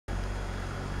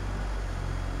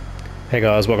Hey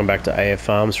guys, welcome back to AF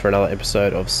Farms for another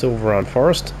episode of Silverrun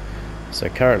Forest. So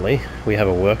currently we have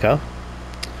a worker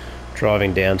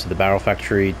driving down to the barrel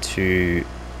factory to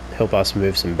help us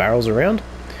move some barrels around.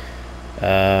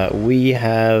 We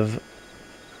have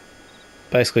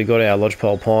basically got our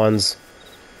lodgepole pines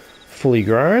fully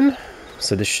grown,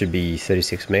 so this should be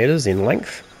 36 meters in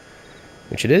length,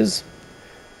 which it is.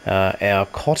 Our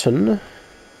cotton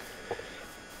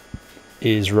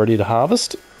is ready to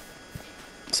harvest.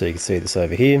 So you can see this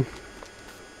over here.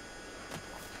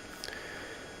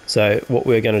 So what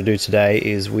we're going to do today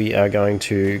is we are going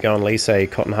to go and lease a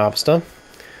cotton harvester.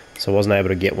 So I wasn't able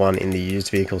to get one in the used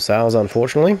vehicle sales,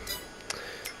 unfortunately.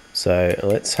 So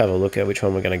let's have a look at which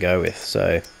one we're going to go with.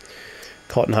 So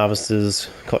cotton harvesters,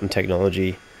 cotton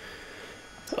technology.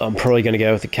 I'm probably going to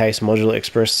go with the Case Modular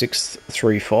Express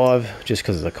 635 just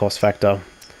because of the cost factor.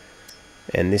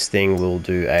 And this thing will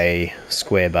do a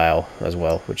square bale as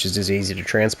well, which is just easy to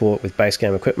transport with base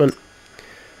game equipment.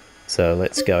 So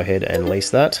let's go ahead and lease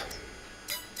that.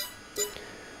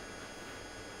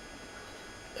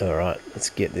 Alright, let's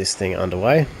get this thing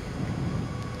underway.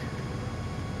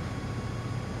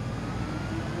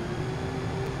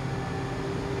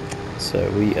 So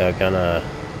we are gonna,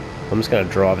 I'm just gonna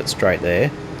drive it straight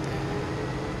there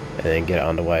and then get it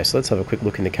underway. So let's have a quick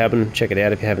look in the cabin, check it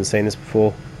out if you haven't seen this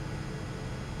before.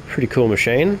 Pretty cool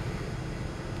machine.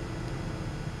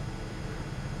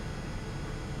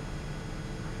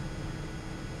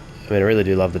 I mean, I really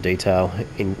do love the detail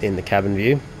in the cabin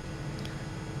view.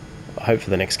 I hope for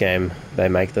the next game they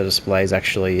make the displays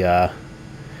actually a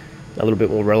little bit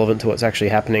more relevant to what's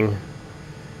actually happening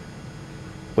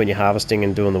when you're harvesting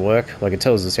and doing the work. Like, it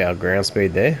tells us our ground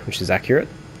speed there, which is accurate.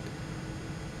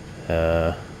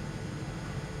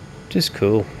 Just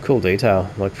cool detail.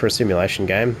 Like, for a simulation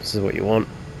game, this is what you want.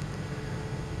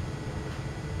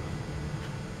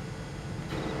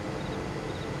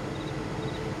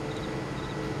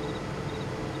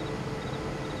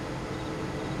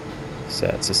 So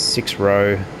it's a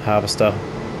 6-row harvester.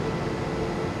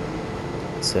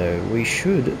 So we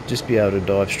should just be able to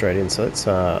dive straight in. So let's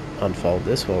unfold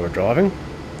this while we're driving.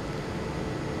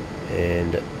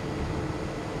 And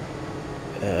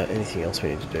anything else we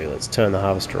need to do? Let's turn the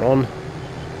harvester on.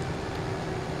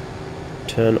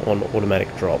 Turn on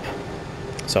automatic drop.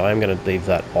 So I'm going to leave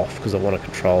that off because I want to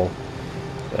control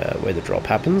where the drop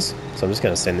happens. So I'm just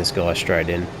going to send this guy straight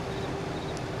in.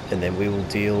 And then we will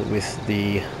deal with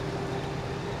the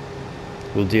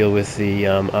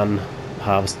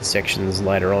unharvested sections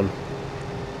later on.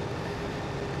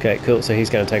 Okay, cool. So he's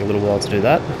going to take a little while to do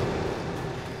that.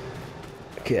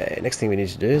 Okay, next thing we need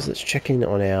to do is let's check in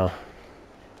on our...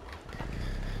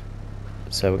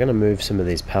 So we're going to move some of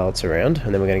these pallets around,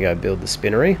 and then we're going to go build the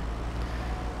spinnery.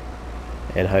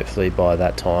 And hopefully by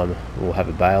that time we'll have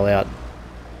a bale out,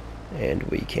 and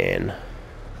we can...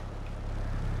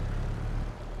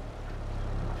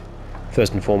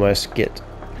 First and foremost, get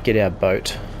our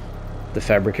boat the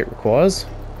fabric it requires.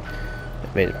 I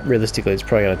mean, realistically it's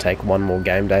probably going to take one more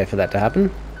game day for that to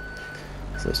happen.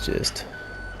 So let's just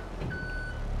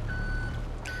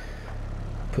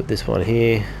put this one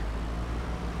here.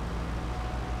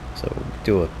 So we'll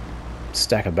do a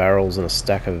stack of barrels and a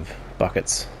stack of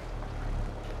buckets.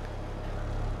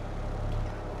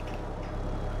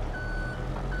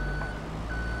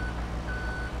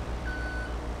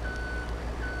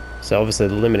 So obviously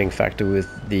the limiting factor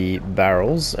with the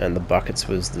barrels and the buckets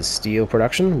was the steel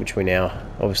production, which we now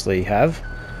obviously have.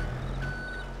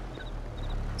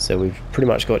 So we've pretty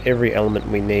much got every element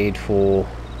we need for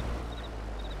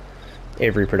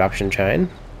every production chain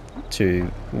to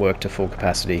work to full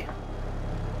capacity.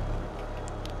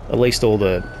 At least all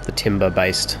the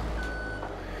timber-based,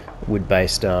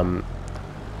 wood-based items.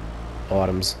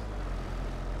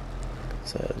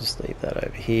 So I'll just leave that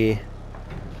over here.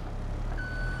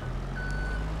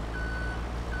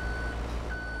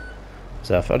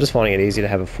 So I'm just finding it easy to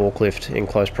have a forklift in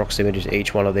close proximity to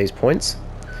each one of these points,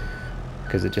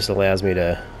 because it just allows me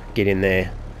to get in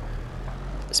there,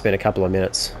 spend a couple of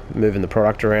minutes moving the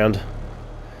product around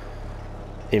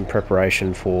in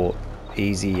preparation for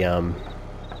easy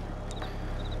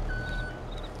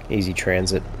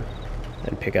transit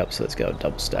and pickup. So let's go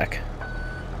double stack.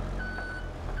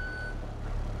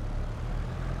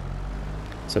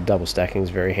 So double stacking is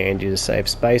very handy to save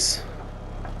space.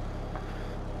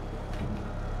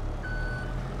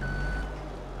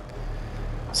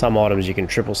 Some items you can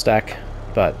triple stack,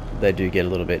 but they do get a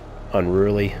little bit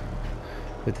unruly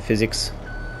with the physics.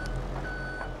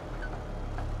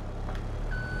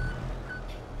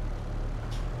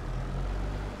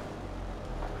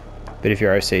 But if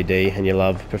you're OCD and you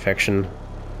love perfection,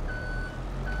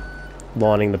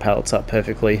 lining the pallets up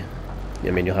perfectly,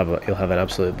 I mean, you'll have an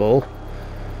absolute ball.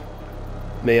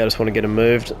 Me, I just want to get them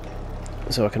moved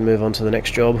so I can move on to the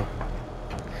next job.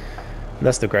 And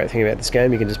that's the great thing about this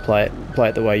game. You can just play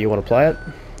it the way you want to play it,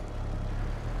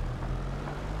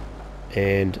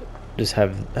 and just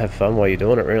have fun while you're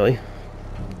doing it. Really,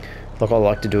 like I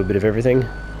like to do a bit of everything.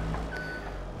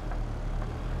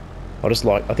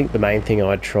 I think the main thing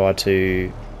I try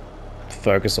to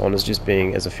focus on is just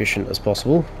being as efficient as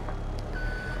possible,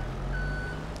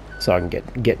 so I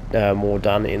can get more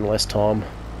done in less time.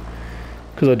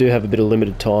 Because I do have a bit of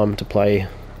limited time to play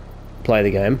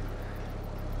the game.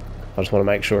 I just want to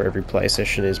make sure every play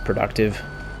session is productive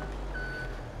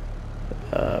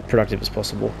as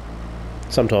possible.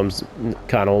 Sometimes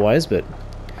can't always, but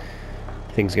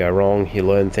things go wrong. You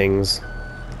learn things.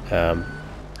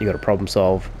 You got to problem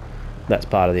solve. That's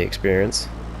part of the experience.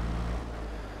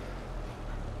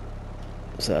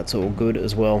 So that's all good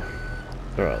as well.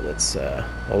 All right, let's.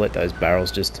 I'll let those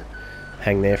barrels just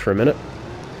hang there for a minute.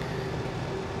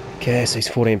 Okay, so he's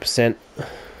 14%.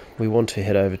 We want to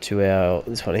head over to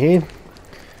this one here,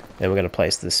 and we're going to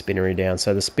place the spinnery down.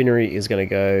 So the spinnery is going to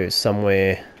go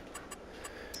somewhere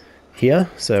here.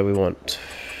 So we want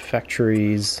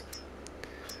factories,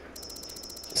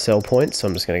 sell points. So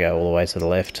I'm just going to go all the way to the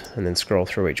left and then scroll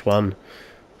through each one.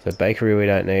 So bakery we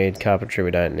don't need, carpentry we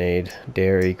don't need,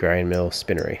 dairy, grain mill,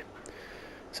 spinnery.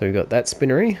 So we've got that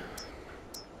spinnery.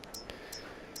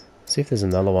 See if there's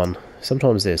another one.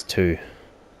 Sometimes there's two.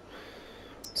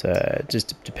 So it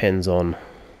just depends on.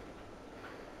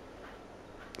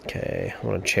 Okay, I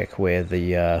want to check where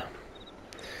the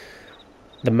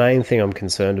main thing I'm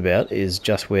concerned about is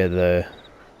just where the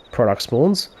product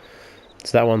spawns.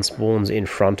 So that one spawns in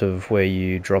front of where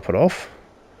you drop it off.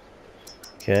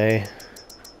 Okay.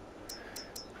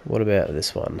 What about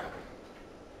this one?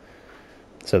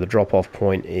 So the drop-off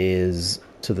point is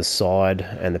to the side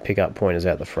and the pickup point is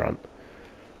out the front.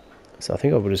 So I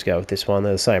think I will just go with this one.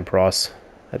 They're the same price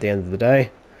at the end of the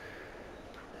day.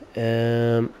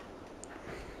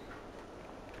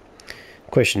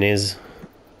 Question is,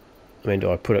 I mean,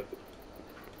 do I put it...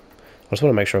 I just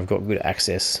want to make sure I've got good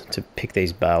access to pick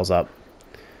these bales up,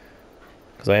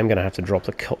 because I am going to have to drop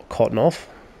the cotton off.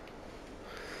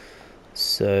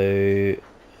 So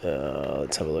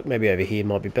let's have a look. Maybe over here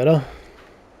might be better.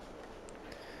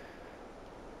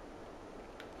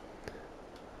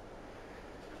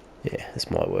 Yeah, this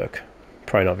might work.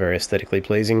 Probably not very aesthetically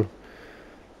pleasing,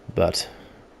 but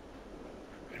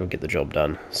it'll get the job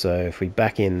done. So if we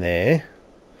back in there,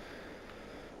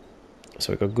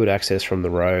 so we've got good access from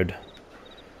the road.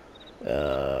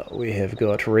 We have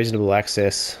got reasonable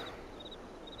access.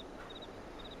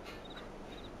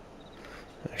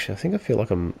 Actually, I think I feel like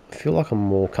I'm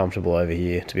more comfortable over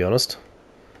here, to be honest.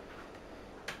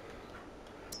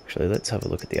 Actually, let's have a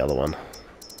look at the other one.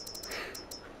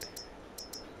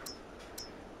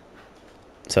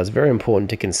 So it's very important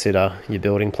to consider your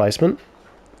building placement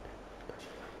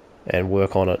and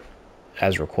work on it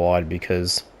as required,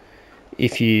 because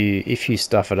if you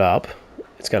stuff it up,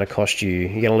 it's going to cost you.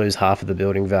 You're going to lose half of the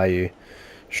building value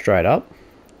straight up.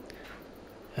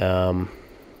 So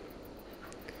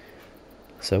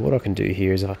what I can do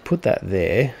here is if I put that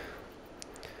there,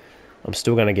 I'm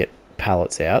still going to get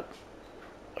pallets out.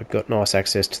 I've got nice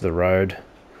access to the road.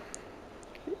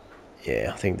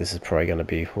 Yeah, I think this is probably going to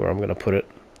be where I'm going to put it.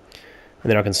 And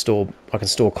then I can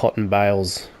store cotton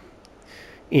bales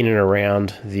in and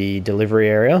around the delivery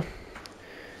area, and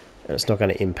it's not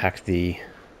going to impact the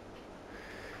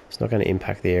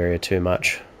area too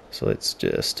much. So let's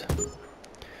just.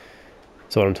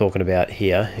 So what I'm talking about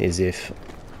here is if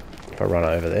I run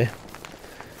over there,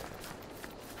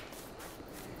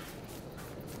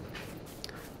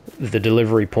 the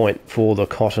delivery point for the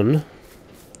cotton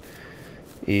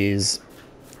is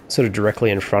sort of directly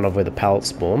in front of where the pallets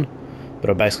spawn. But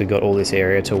I've basically got all this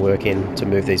area to work in to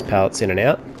move these pallets in and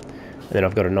out. And then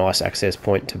I've got a nice access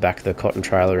point to back the cotton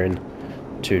trailer in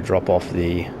to drop off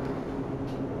the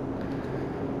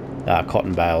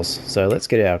cotton bales. So let's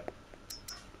get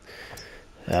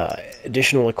our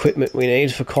additional equipment we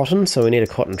need for cotton. So we need a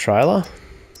cotton trailer.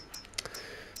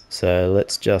 So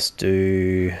let's just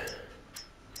do...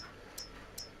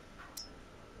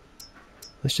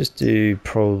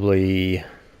 probably...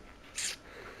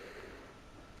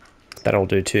 That'll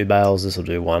do 2 bales, this will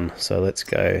do 1. So let's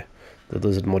go the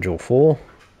Lizard Module 4.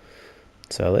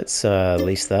 So let's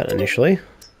lease that initially.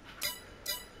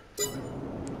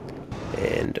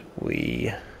 And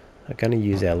we are going to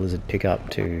use our Lizard pickup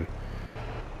to...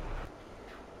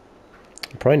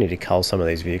 probably need to cull some of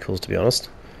these vehicles, to be honest.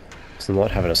 So I'm not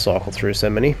having to cycle through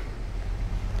so many.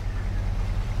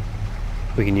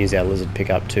 We can use our lizard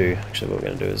pickup too. Actually, what we're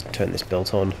going to do is turn this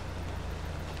belt on.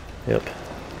 Yep.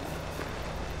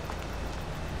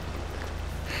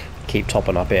 Keep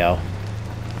topping up our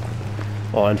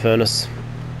iron furnace.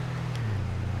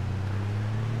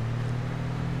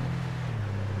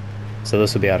 So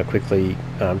this will be able to quickly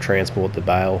transport the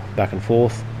bale back and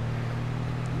forth.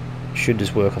 Should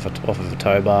just work off of a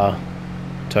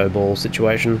tow ball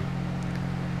situation.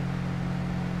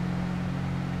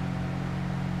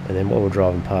 And then while we're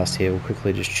driving past here, we'll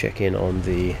quickly just check in on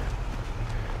the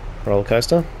roller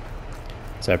coaster.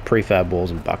 So prefab balls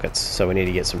and buckets. So we need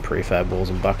to get some prefab balls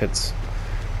and buckets.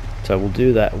 So we'll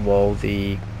do that while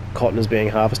the cotton is being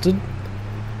harvested.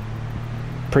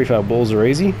 Prefab balls are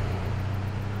easy.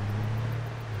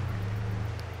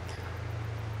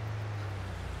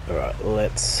 Alright,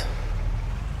 let's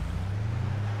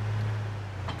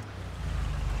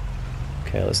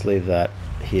leave that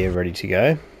here ready to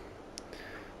go.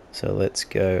 So let's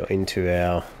go into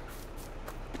our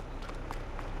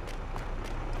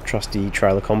trusty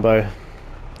trailer combo,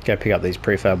 go pick up these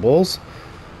prefab walls,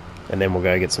 and then we'll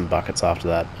go get some buckets after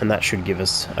that, and that should give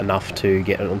us enough to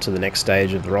get onto the next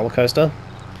stage of the roller coaster,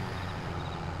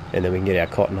 and then we can get our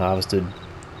cotton harvested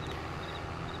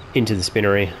into the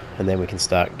spinnery, and then we can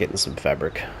start getting some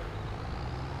fabric.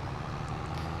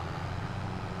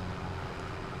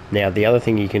 Now the other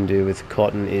thing you can do with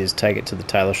cotton is take it to the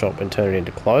tailor shop and turn it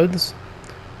into clothes.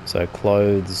 So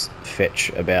clothes fetch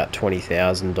about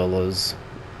 $20,000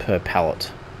 per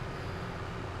pallet.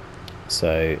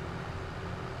 So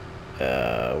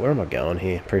where am I going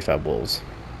here? Prefab walls.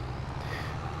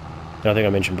 And I think I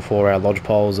mentioned before, our lodge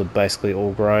poles are basically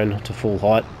all grown to full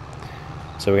height.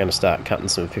 So we're going to start cutting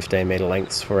some 15 metre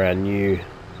lengths for our new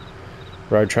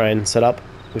road train setup,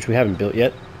 which we haven't built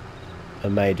yet. I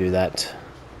may do that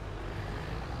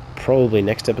probably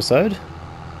next episode.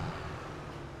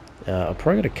 I'm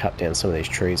probably going to cut down some of these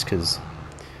trees because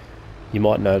you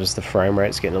might notice the frame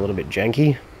rate's getting a little bit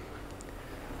janky,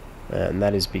 and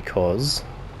that is because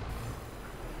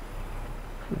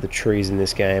the trees in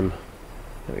this game,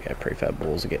 there we go, prefab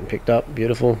balls are getting picked up,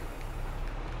 beautiful.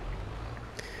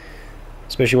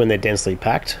 Especially when they're densely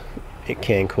packed, it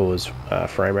can cause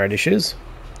frame rate issues.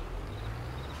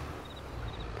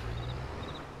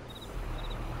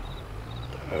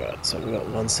 Alright, so we've got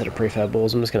one set of prefab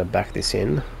balls. I'm just going to back this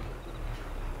in,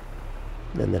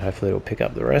 and then hopefully it'll pick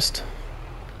up the rest.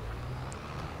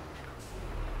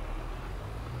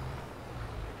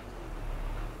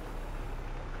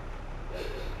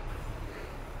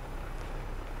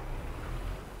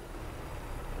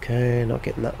 Okay, not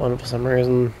getting that one for some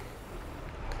reason.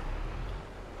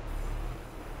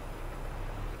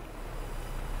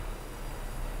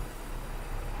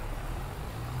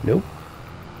 Nope.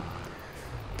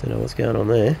 Don't know what's going on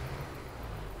there.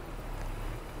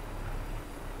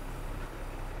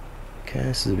 Okay,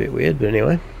 this is a bit weird, but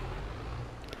anyway.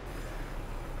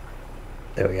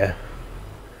 There we go.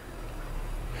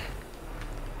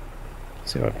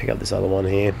 See if I can pick up this other one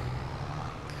here.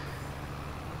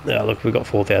 Now look, we've got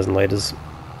 4,000 litres.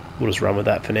 We'll just run with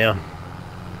that for now.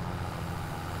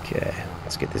 Okay,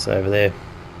 let's get this over there.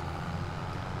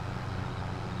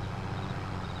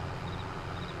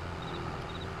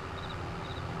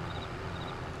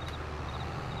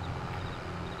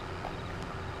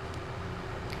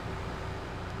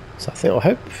 So I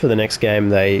hope for the next game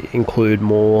they include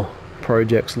more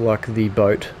projects like the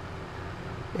boat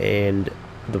and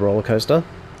the roller coaster,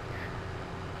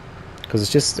 because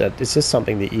it's just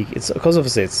something that it's because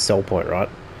obviously it's a sell point, right?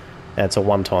 And it's a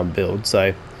one-time build,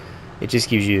 so it just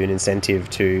gives you an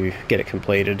incentive to get it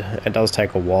completed. It does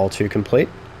take a while to complete,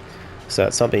 so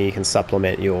it's something you can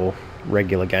supplement your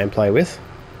regular gameplay with.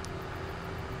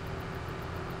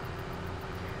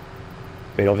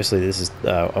 I mean, obviously this is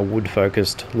a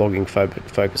wood-focused,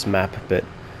 logging-focused map, but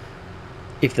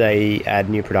if they add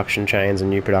new production chains and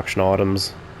new production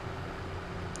items,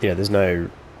 you know, there's no,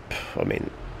 I mean,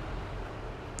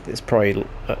 there's probably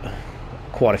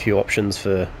quite a few options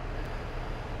for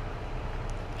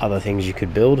other things you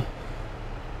could build.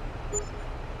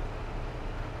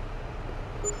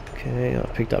 Okay,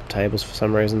 I've picked up tables for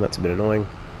some reason, that's a bit annoying,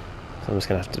 so I'm just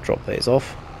going to have to drop these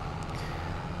off.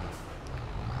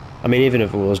 I mean, even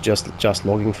if it was just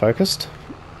logging focused,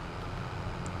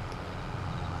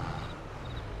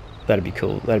 that'd be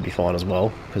cool. That'd be fine as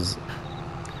well, because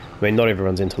I mean, not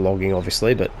everyone's into logging,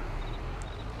 obviously, but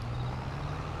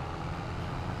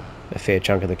a fair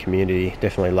chunk of the community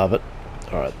definitely love it.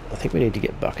 Alright, I think we need to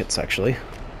get buckets, actually.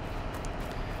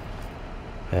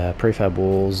 Prefab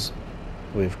walls.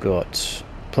 We've got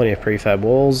plenty of prefab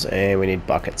walls, and we need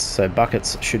buckets. So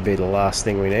buckets should be the last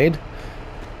thing we need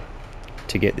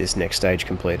to get this next stage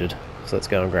completed. So let's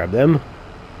go and grab them.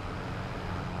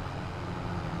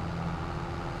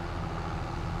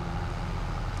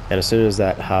 And as soon as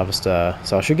that harvester,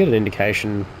 so I should get an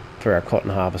indication for our cotton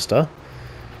harvester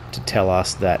to tell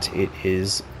us that it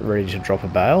is ready to drop a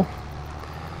bale.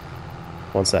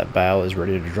 Once that bale is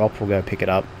ready to drop, we'll go pick it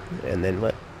up and then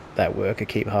let that worker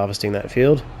keep harvesting that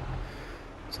field.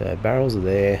 So barrels are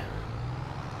there,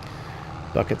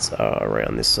 buckets are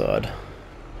around this side.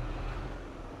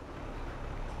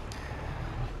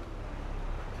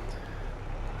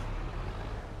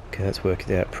 Okay, that's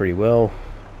working out pretty well.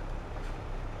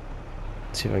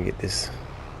 Let's see if I can get this.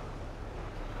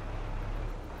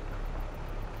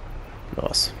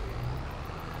 Nice.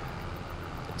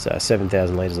 So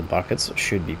 7,000 litres of buckets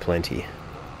should be plenty.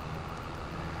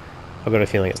 I've got a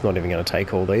feeling it's not even going to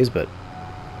take all these, but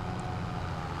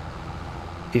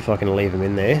if I can leave them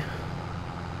in there,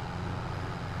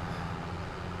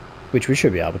 which we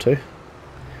should be able to,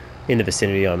 in the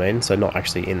vicinity I mean, so not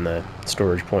actually in the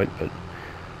storage point, but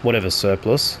whatever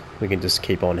surplus, we can just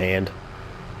keep on hand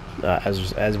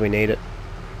as we need it.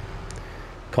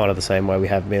 Kind of the same way we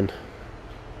have been.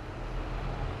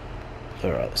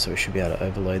 Alright, so we should be able to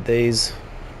overload these.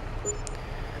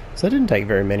 So that didn't take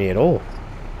very many at all.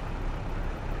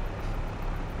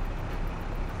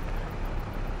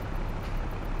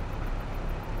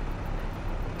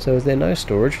 So is there no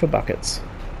storage for buckets?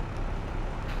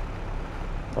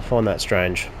 I find that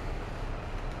strange.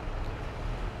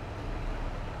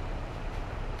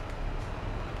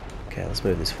 Okay, let's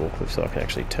move this forklift so I can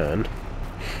actually turn.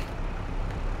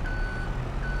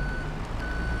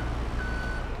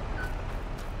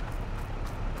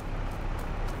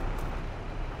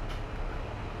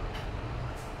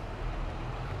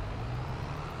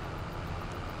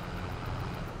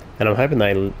 And I'm hoping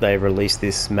they release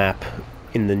this map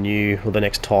in the new, or the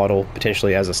next title,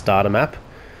 potentially as a starter map.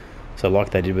 So like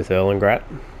they did with Erlengrat,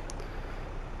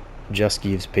 just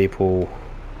gives people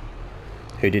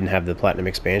who didn't have the Platinum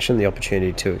expansion the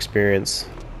opportunity to experience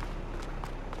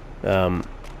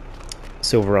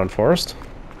Silverrun Forest.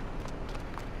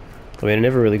 I mean, I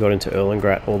never really got into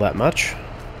Erlengrat all that much.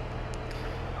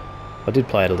 I did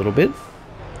play it a little bit,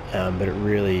 but it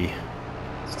really...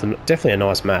 It's definitely a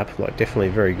nice map, like definitely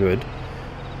very good,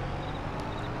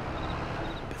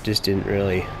 but just didn't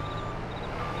really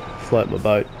float my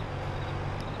boat.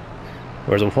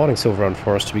 Whereas I'm finding Silverrun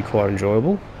Forest to be quite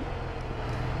enjoyable.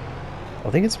 I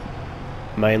think it's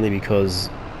mainly because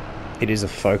it is a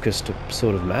focused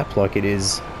sort of map, like it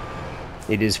is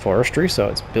forestry, so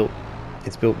it's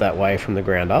built that way from the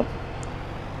ground up.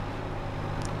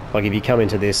 Like if you come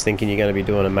into this thinking you're going to be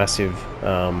doing a massive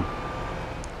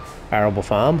arable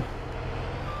farm,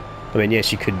 I mean,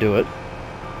 yes, you could do it,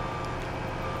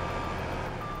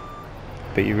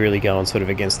 but you're really going sort of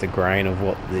against the grain of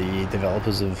what the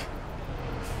developers have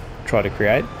tried to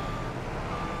create.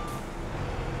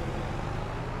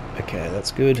 Okay,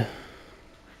 that's good.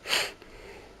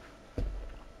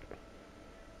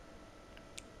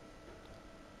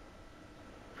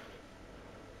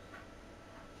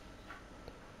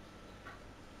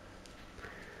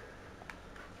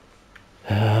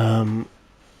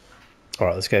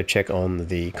 Alright, let's go check on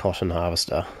the cotton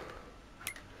harvester.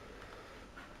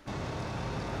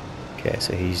 Okay,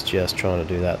 so he's just trying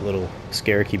to do that little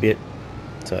skerricky bit.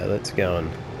 So let's go and...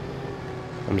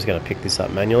 I'm just going to pick this up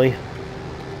manually.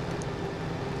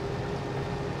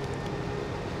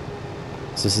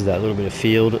 So this is that little bit of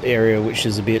field area which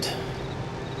is a bit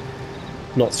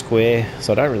not square.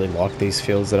 So I don't really like these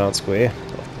fields that aren't square.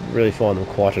 I really find them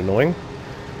quite annoying.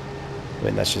 I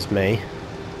mean, that's just me.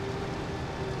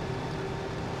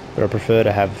 But I prefer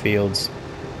to have fields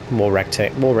more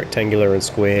rectangular and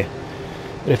square.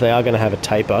 And if they are going to have a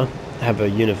taper, have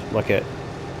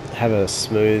a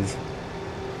smooth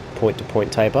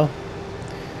point-to-point taper.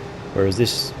 Whereas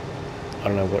this, I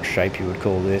don't know what shape you would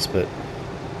call this, but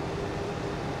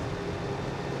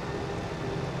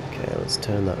okay, let's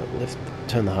turn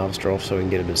the harvester off so we can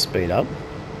get a bit of speed up.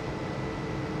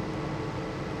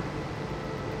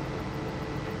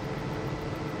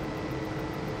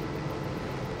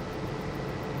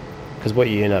 Because what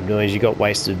you end up doing is you've got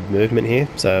wasted movement here,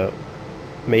 so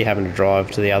me having to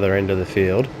drive to the other end of the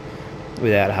field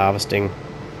without harvesting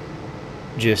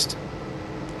just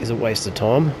is a waste of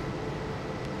time.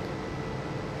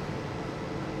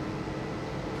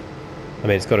 I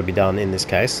mean, it's got to be done in this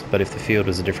case, but if the field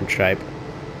was a different shape,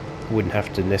 I wouldn't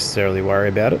have to necessarily worry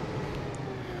about it.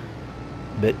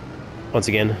 But once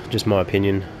again, just my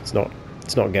opinion, it's not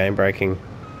game breaking.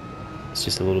 It's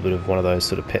just a little bit of one of those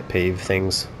sort of pet peeve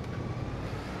things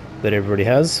that everybody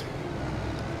has.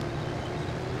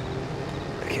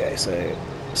 Okay, Okay, so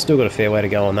still got a fair way to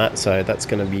go on that, so that's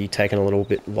going to be taking a little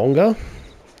bit longer.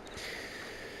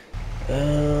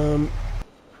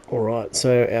 Alright,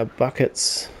 so our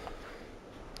buckets...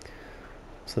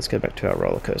 So let's go back to our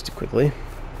roller coaster quickly.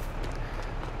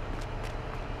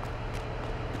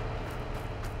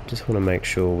 Just want to make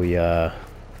sure we are...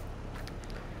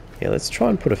 Yeah, let's try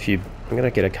and put a few... I'm going to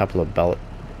get a couple of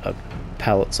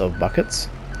pallets of buckets.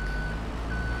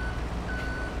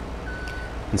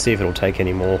 And see if it'll take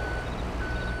any more.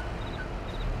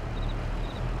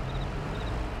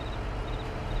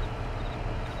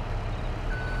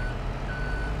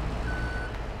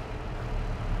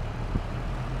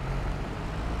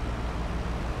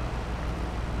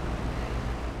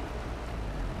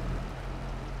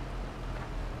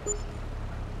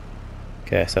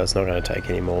 Okay, so it's not going to take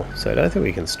any more. So I don't think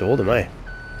we can store them, eh?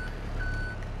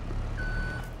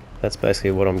 That's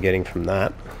basically what I'm getting from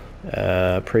that.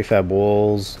 Prefab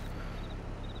walls.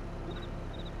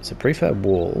 So prefab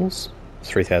walls,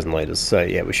 3,000 litres. So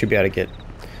yeah, we should be able to get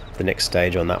the next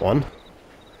stage on that one.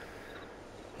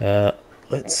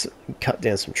 Let's cut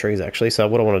down some trees actually. So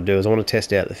what I want to do is I want to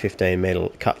test out the 15 metre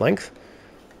cut length.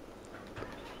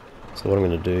 So what I'm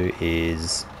going to do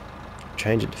is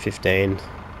change it to 15.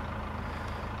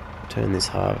 Turn this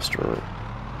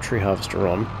tree harvester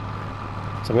on.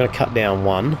 So I'm going to cut down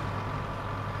one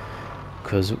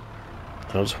because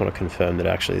I just want to confirm that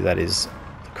actually that is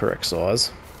the correct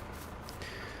size.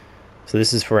 So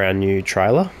this is for our new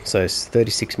trailer. So it's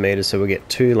 36 meters. So we get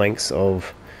 2 lengths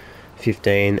of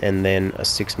 15 and then a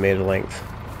 6 meter length.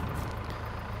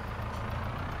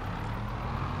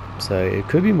 So it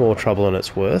could be more trouble than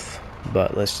it's worth,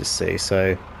 but let's just see.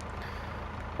 So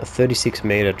a 36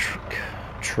 meter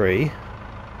tree,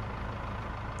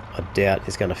 I doubt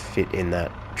is going to fit in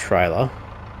that trailer.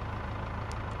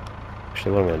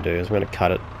 Actually, what I'm going to do is I'm going to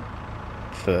cut it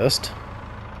first,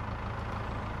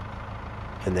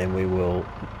 and then we will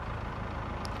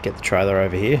get the trailer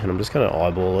over here, and I'm just going to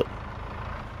eyeball it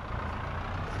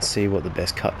and see what the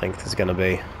best cut length is going to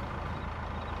be.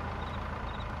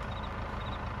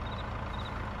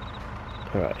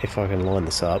 Alright, if I can line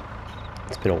this up.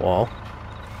 It's been a while.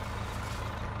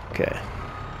 Okay.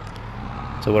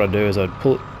 So what I do is I'd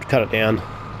cut it down,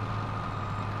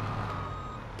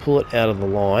 pull it out of the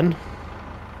line,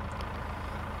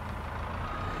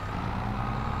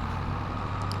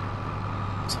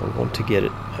 so I want to get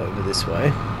it over this way,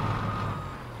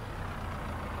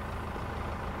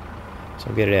 so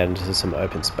I'll get it out into some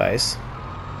open space,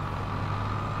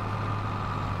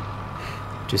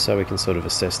 just so we can sort of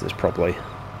assess this properly.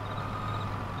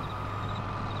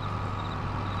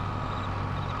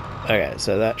 Okay,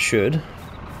 so that should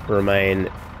remain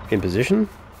in position.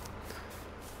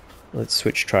 Let's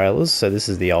switch trailers. So this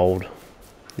is the old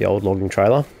logging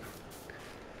trailer.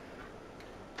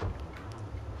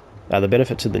 The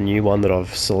benefit to the new one that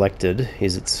I've selected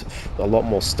is it's a lot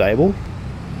more stable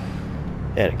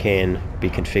and it can be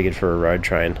configured for a road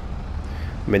train.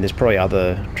 I mean, there's probably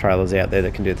other trailers out there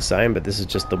that can do the same, but this is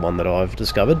just the one that I've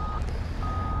discovered.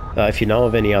 If you know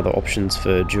of any other options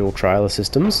for dual trailer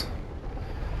systems,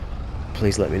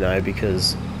 please let me know,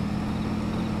 because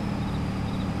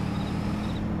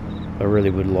I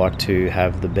really would like to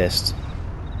have the best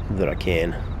that I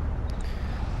can.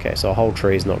 Okay, so a whole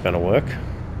tree is not going to work.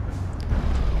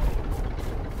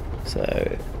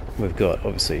 So we've got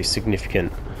obviously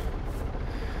significant,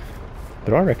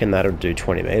 but I reckon that'll do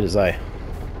 20 meters, eh?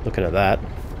 Looking at that.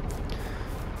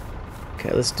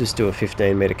 Okay, let's just do a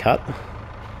 15 meter cut.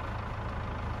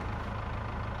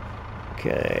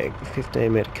 Okay,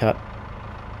 15 meter cut.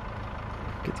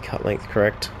 Get the cut length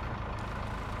correct.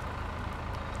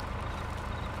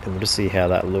 And we'll just see how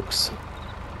that looks.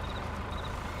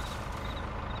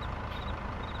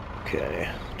 Okay,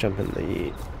 jump in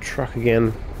the truck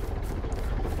again.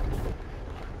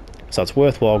 So it's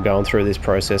worthwhile going through this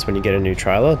process when you get a new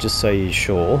trailer, just so you're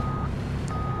sure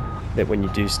that when you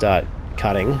do start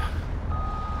cutting,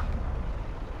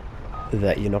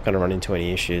 that you're not going to run into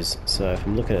any issues. So if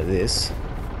I'm looking at this,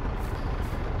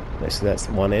 basically that's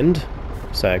one end.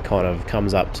 So it kind of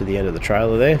comes up to the end of the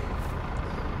trailer there.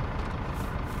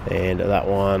 And that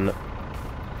one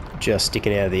just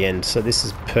sticking out of the end. So this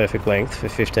is perfect length for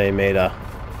 15 meter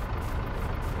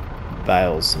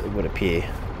bales, it would appear.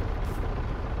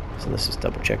 So let's just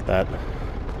double check that.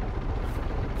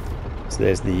 So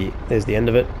there's the end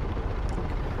of it.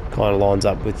 Kind of lines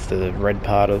up with the red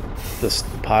part of the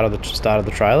start of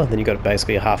the trailer. Then you've got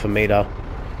basically a half a meter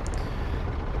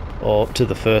or to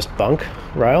the first bunk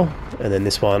rail, and then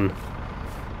this one,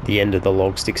 the end of the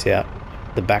log sticks out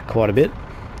the back quite a bit.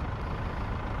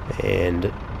 And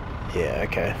yeah,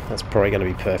 okay, that's probably going to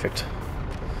be perfect.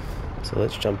 So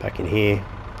let's jump back in here,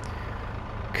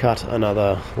 cut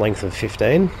another length of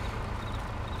 15.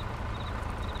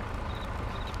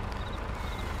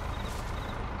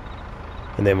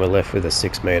 And then we're left with a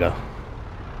 6 metre.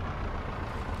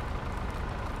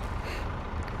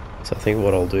 So I think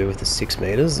what I'll do with the 6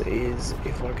 metres is,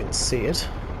 if I can see it,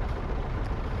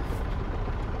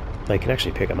 they can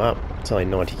actually pick them up. It's only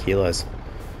 90 kilos.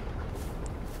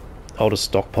 I'll just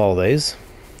stockpile these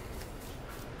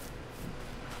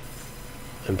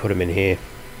and put them in here.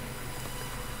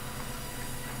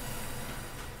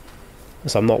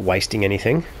 So I'm not wasting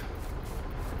anything.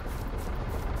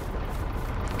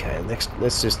 Okay, next,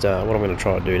 let's just, what I'm going to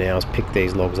try to do now is pick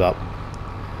these logs up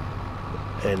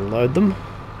and load them.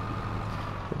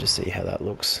 We'll just see how that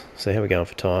looks. So how are we going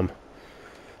for time?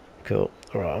 Cool.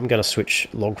 Alright, I'm going to switch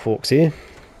log forks here.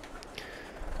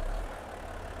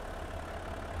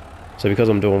 So because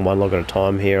I'm doing one log at a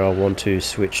time here, I want to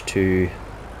switch to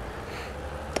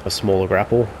a smaller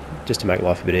grapple, just to make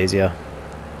life a bit easier.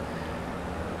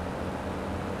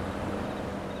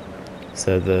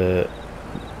 So the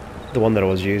one that I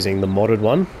was using, the modded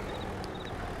one,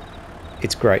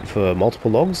 it's great for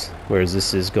multiple logs, whereas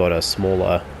this has got a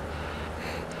smaller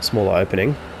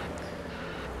opening.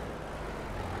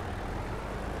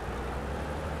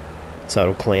 So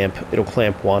it'll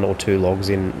clamp 1 or 2 logs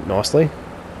in nicely,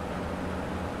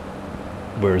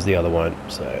 whereas the other won't.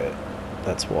 So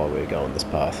that's why we're going this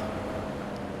path.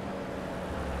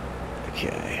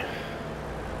 Okay.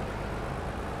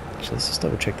 So let's just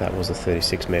double check that was a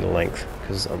 36 metre length,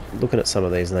 because I'm looking at some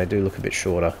of these and they do look a bit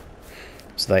shorter.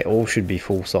 So they all should be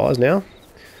full size now.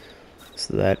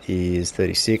 So that is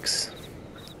 36.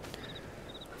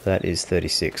 That is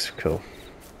 36. Cool.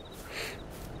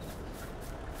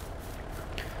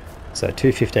 So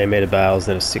 2 15 metre bales,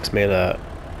 then a 6 metre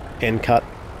end cut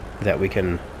that we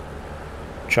can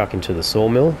chuck into the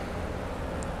sawmill.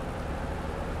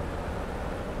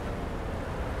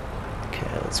 Okay,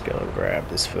 let's go and grab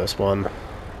this first one.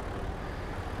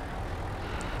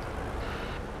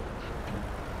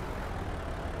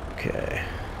 Okay.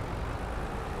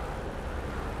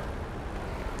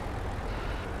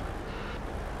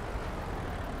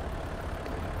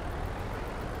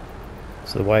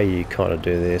 So the way you kind of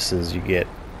do this is you get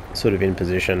sort of in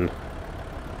position.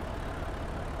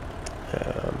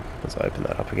 Let's open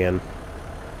that up again.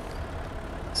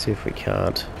 See if we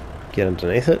can't get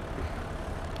underneath it.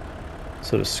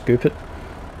 Sort of scoop it.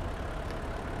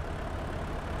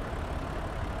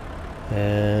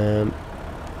 A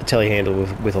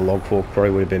telehandle with a log fork probably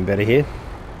would have been better here.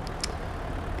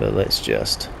 But let's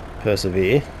just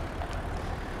persevere.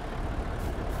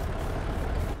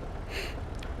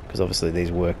 Because obviously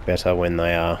these work better when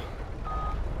they are.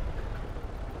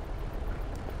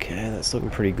 Okay, that's looking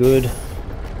pretty good.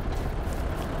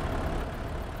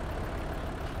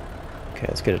 Okay,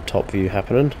 let's get a top view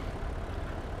happening.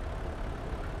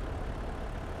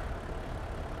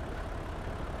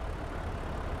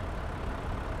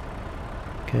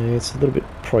 Okay, it's a little bit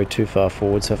probably too far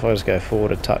forward, so if I just go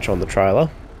forward a touch on the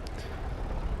trailer.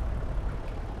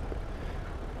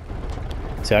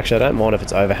 So actually I don't mind if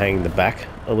it's overhanging the back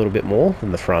a little bit more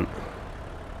than the front.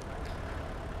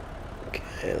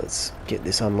 Okay, let's get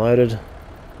this unloaded.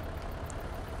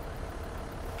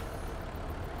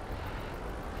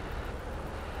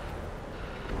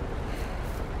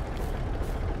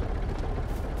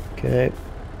 Okay.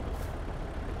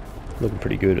 Looking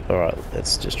pretty good. Alright,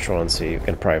 let's just try and see. We're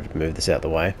going to probably have to move this out of the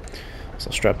way. So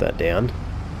I'll strap that down.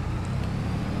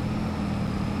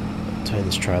 Turn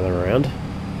this trailer around.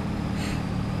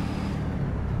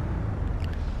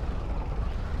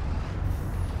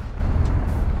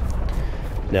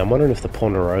 Now I'm wondering if the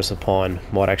ponderosa pine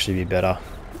might actually be better,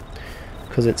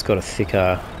 because it's got a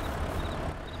thicker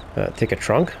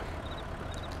trunk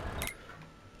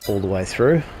all the way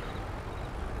through.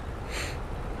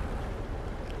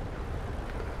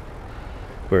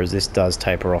 Whereas this does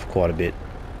taper off quite a bit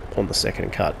on the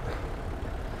second cut.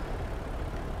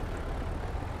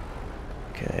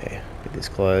 Okay, get this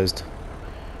closed.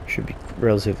 Should be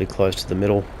relatively close to the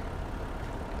middle.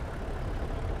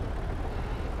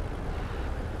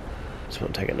 Just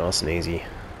want to take it nice and easy.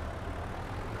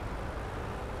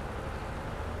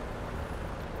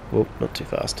 Whoop, not too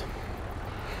fast.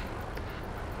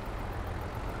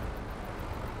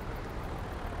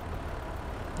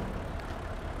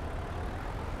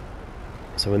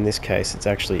 So in this case, it's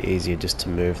actually easier just to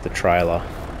move the trailer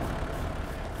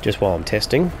just while I'm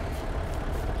testing.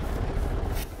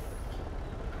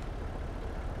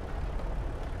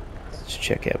 Let's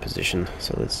check our position.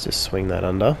 So let's just swing that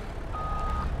under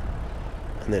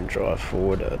and then drive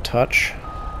forward a touch.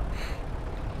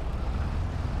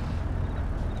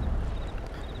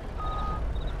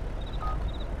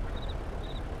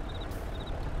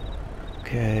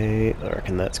 Okay, I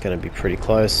reckon that's going to be pretty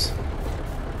close.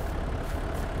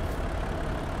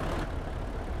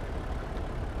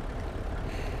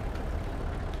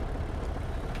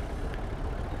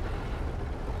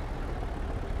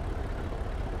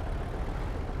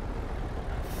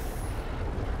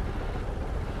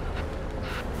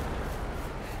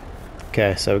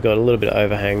 Okay, so we've got a little bit of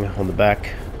overhang on the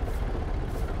back.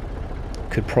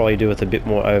 Could probably do with a bit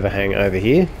more overhang over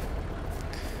here.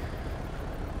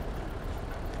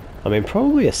 I mean,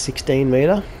 probably a 16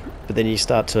 meter, but then you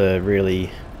start to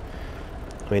really,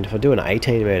 I mean, if I do an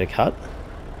 18 meter cut,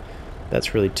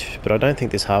 that's really, but I don't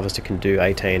think this harvester can do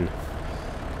 18.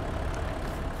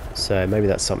 So maybe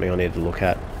that's something I need to look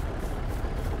at,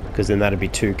 because then that'd be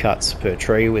 2 cuts per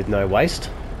tree with no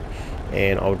waste.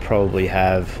 And I would probably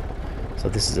have, so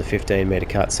this is a 15 meter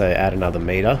cut, so add another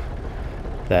meter,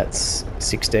 that's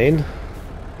 16,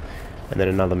 and then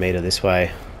another meter this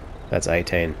way, that's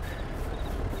 18.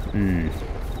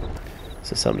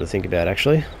 So something to think about,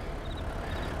 actually.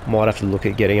 Might have to look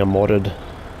at getting a modded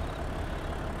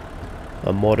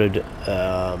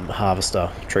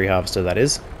harvester, tree harvester that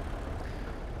is.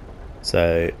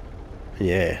 So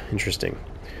yeah, interesting.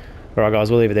 Alright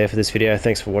guys, we'll leave it there for this video.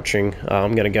 Thanks for watching.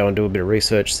 I'm going to go and do a bit of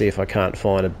research, see if I can't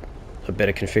find a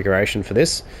better configuration for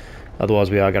this. Otherwise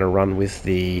we are going to run with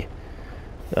the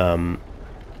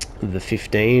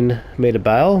 15 meter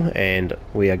bale, and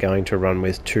we are going to run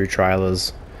with 2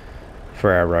 trailers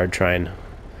for our road train.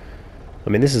 I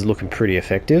mean, this is looking pretty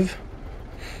effective,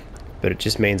 but it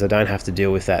just means I don't have to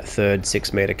deal with that third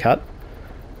 6 meter cut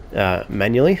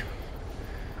manually.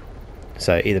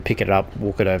 So either pick it up,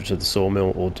 walk it over to the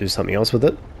sawmill, or do something else with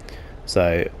it.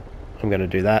 So I'm going to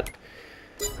do that.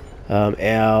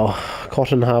 Our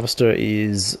cotton harvester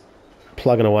is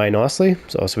plugging away nicely.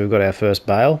 So we've got our first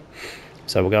bale.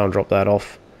 So we'll go and drop that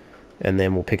off, and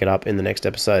then we'll pick it up in the next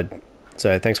episode.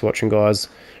 So thanks for watching, guys.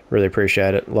 Really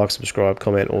appreciate it. Like, subscribe,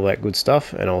 comment, all that good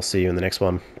stuff, and I'll see you in the next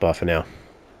one. Bye for now.